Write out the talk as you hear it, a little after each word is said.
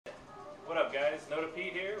Noda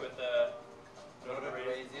Pete here with Noda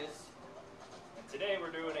Razius. And today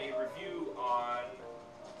we're doing a review on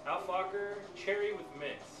Fakher Cherry with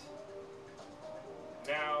Mint.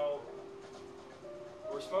 Now,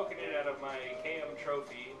 we're smoking it out of my KM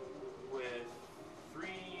trophy with 3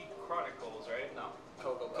 Chronicles, right? No,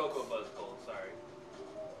 Cocoa Buzz. Cocoa Buzz Gold, sorry.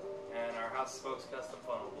 And our House Smokes Custom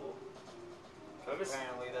Funnel Bowl.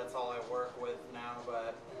 Apparently that's all I work with now,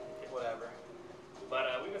 but whatever.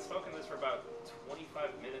 But we've been smoking this for about 25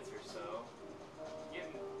 minutes or so.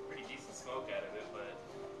 Getting pretty decent smoke out of it, but...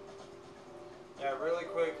 Yeah, really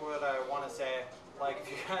quick what I want to say, like if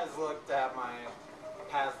you guys looked at my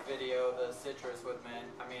past video, the citrus with mint,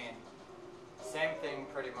 I mean, same thing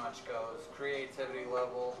pretty much goes. Creativity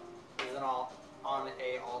level isn't all on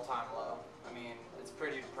a all-time low. I mean, it's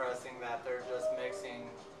pretty depressing that they're just mixing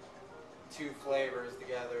 2 flavors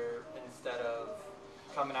together instead of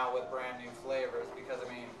coming out with brand new flavors, because I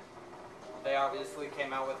mean, they obviously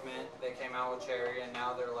came out with mint, they came out with cherry, and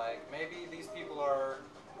now they're like, maybe these people are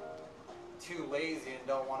too lazy and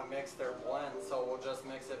don't want to mix their blend, so we'll just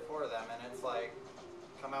mix it for them. And it's like,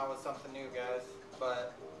 come out with something new, guys.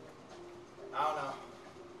 But I don't know,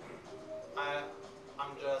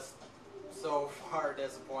 I'm just so far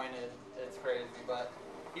disappointed, it's crazy. But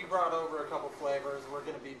he brought over a couple flavors. We're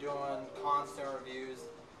going to be doing constant reviews,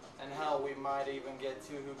 and hell, we might even get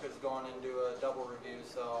 2 hookahs going and do a double review.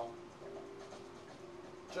 So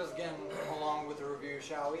just getting along with the review,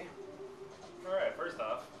 shall we? Alright, first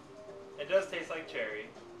off, it does taste like cherry,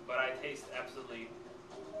 but I taste absolutely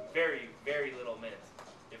very, very little mint,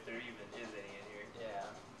 if there even is any in here. Yeah.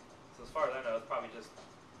 So as far as I know, it's probably just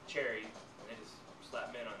cherry, and they just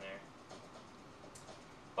slap mint on there.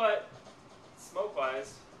 But,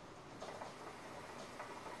 smoke-wise,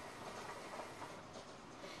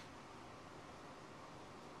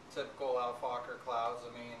 typical Fakher clouds.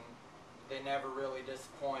 I mean, they never really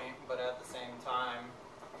disappoint, but at the same time,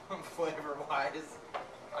 flavor-wise,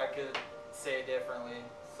 I could say differently.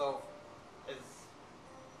 So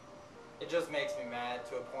it just makes me mad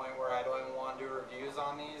to a point where I don't even want to do reviews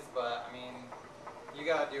on these. But I mean, you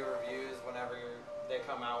gotta do reviews whenever they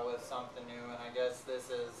come out with something new, and I guess this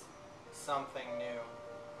is something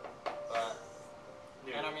new. But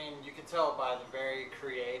and I mean, you can tell by the very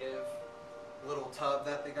creative little tub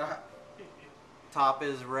that they got. Top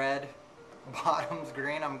is red, bottom's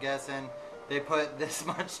green. I'm guessing they put this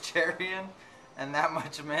much cherry in and that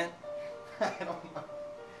much mint. I don't know.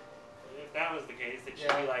 If that was the case, it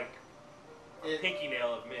should be like a pinky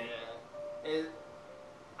nail of mint. Yeah.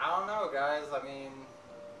 I don't know, guys. I mean,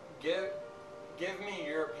 give me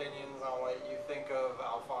your opinions on what you think of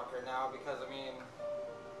Fakher now, because I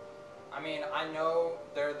mean, I know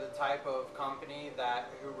they're the type of company that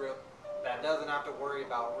doesn't have to worry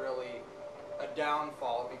about really a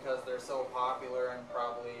downfall because they're so popular and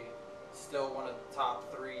probably still one of the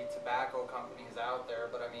top 3 tobacco companies out there.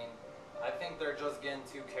 But I mean, I think they're just getting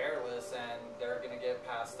too careless, and they're going to get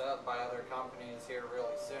passed up by other companies here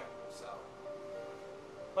really soon. So,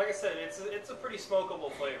 like I said, it's a pretty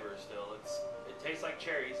smokable flavor still. It tastes like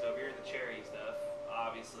cherry, so if you're into cherry stuff,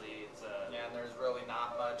 obviously it's yeah, and there's really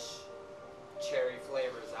not much cherry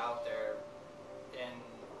flavors out there in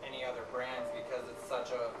any other brands because it's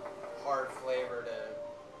such a hard flavor to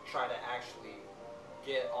try to actually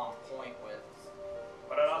get on point with.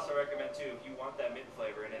 But I'd also recommend too, if you want that mint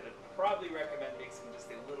flavor in it, I'd probably recommend mixing just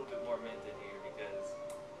a little bit more mint in here, because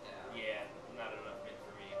yeah, not enough mint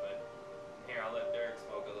for me. But here, I'll let Derek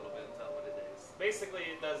smoke a little bit and tell what it is. Basically,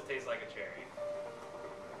 it does taste like a cherry,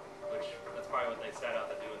 which that's probably what they set out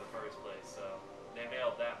to do in the first place. So they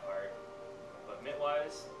nailed that part. But mint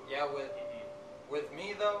wise, yeah, with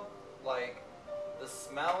me though, like the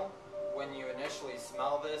smell, when you initially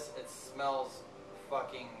smell this, it smells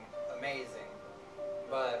fucking amazing.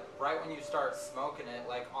 But right when you start smoking it,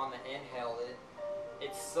 like on the inhale,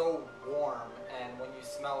 it's so warm, and when you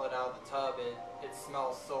smell it out of the tub, it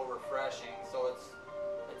smells so refreshing. So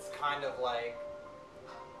it's kind of like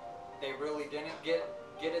they really didn't get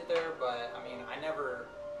it there. But I mean, I never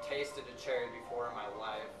tasted a cherry before in my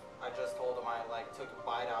life. I just told him I like took a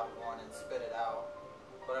bite out of one and spit it out.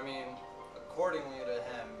 But I mean, accordingly to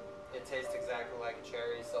him, it tastes exactly like a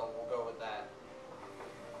cherry, so we'll go with that.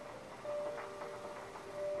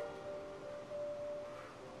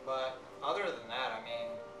 But other than that, I mean,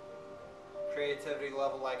 creativity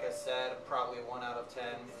level, like I said, probably 1 out of 10.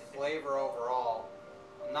 Flavor overall,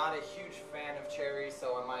 I'm not a huge fan of cherry,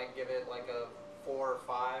 so I might give it like a 4 or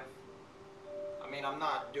 5. I mean, I'm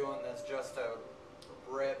not doing this just to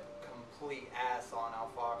rip complete ass on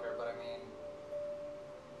Fakher, but I mean,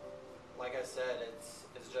 like I said,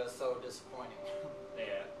 it's just so disappointing.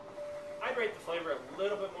 Yeah. I I'd rate the flavor a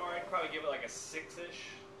little bit more. I'd probably give it like a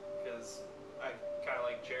 6-ish because I kind of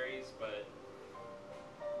like cherries, but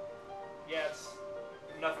yeah, it's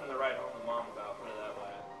nothing to write home to mom about, put it that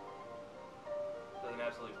way. Doesn't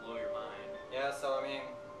absolutely blow your mind. Yeah, so I mean,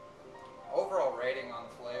 overall rating on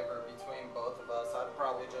flavor between both of us, I'd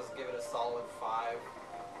probably just give it a solid 5.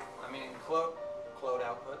 I mean, cloud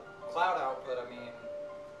output, I mean,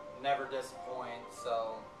 never disappoint,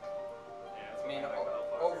 so Yeah, I mean,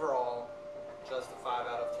 overall, just a 5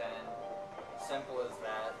 out of 10. Simple as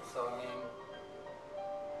that. So, I mean,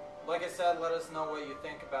 like I said, let us know what you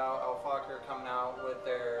think about Fakher coming out with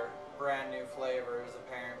their brand new flavors,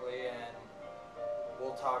 apparently, and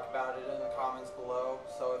we'll talk about it in the comments below.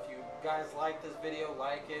 So if you guys like this video,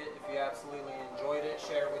 like it. If you absolutely enjoyed it,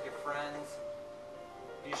 share it with your friends.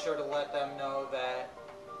 Be sure to let them know that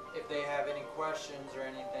if they have any questions or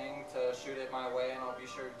anything, to shoot it my way, and I'll be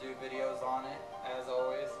sure to do videos on it, as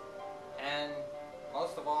always. And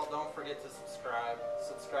most of all, don't forget to subscribe.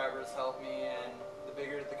 Subscribers help me, and the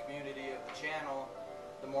bigger the community of the channel,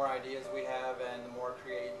 the more ideas we have and the more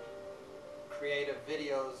creative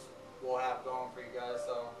videos we'll have going for you guys.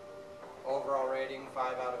 So overall rating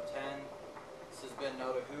 5 out of 10. This has been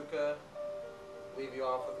Noda Hookah. Leave you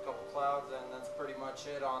off with a couple clouds, and that's pretty much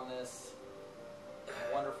it on this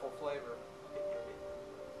wonderful flavor.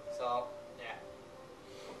 So yeah.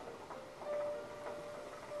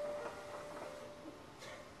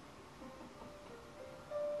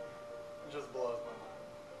 It just blows my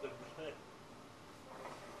mind.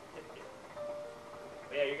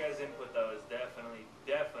 But yeah, your guys' input though is definitely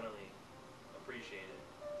appreciated.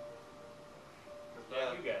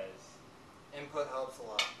 Yeah. You guys. Input helps a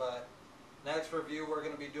lot. But next review we're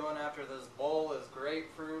going to be doing after this bowl is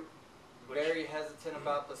grapefruit. Very hesitant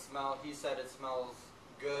about the smell. He said it smells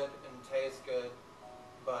good and tastes good,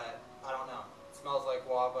 but I don't know. It smells like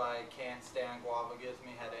guava. I can't stand guava. It gives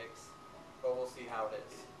me headaches. But we'll see how it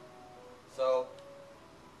is. So,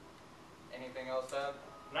 anything else to add?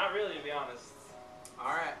 Not really, to be honest.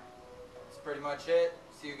 Alright. That's pretty much it.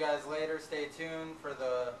 See you guys later. Stay tuned for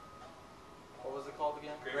the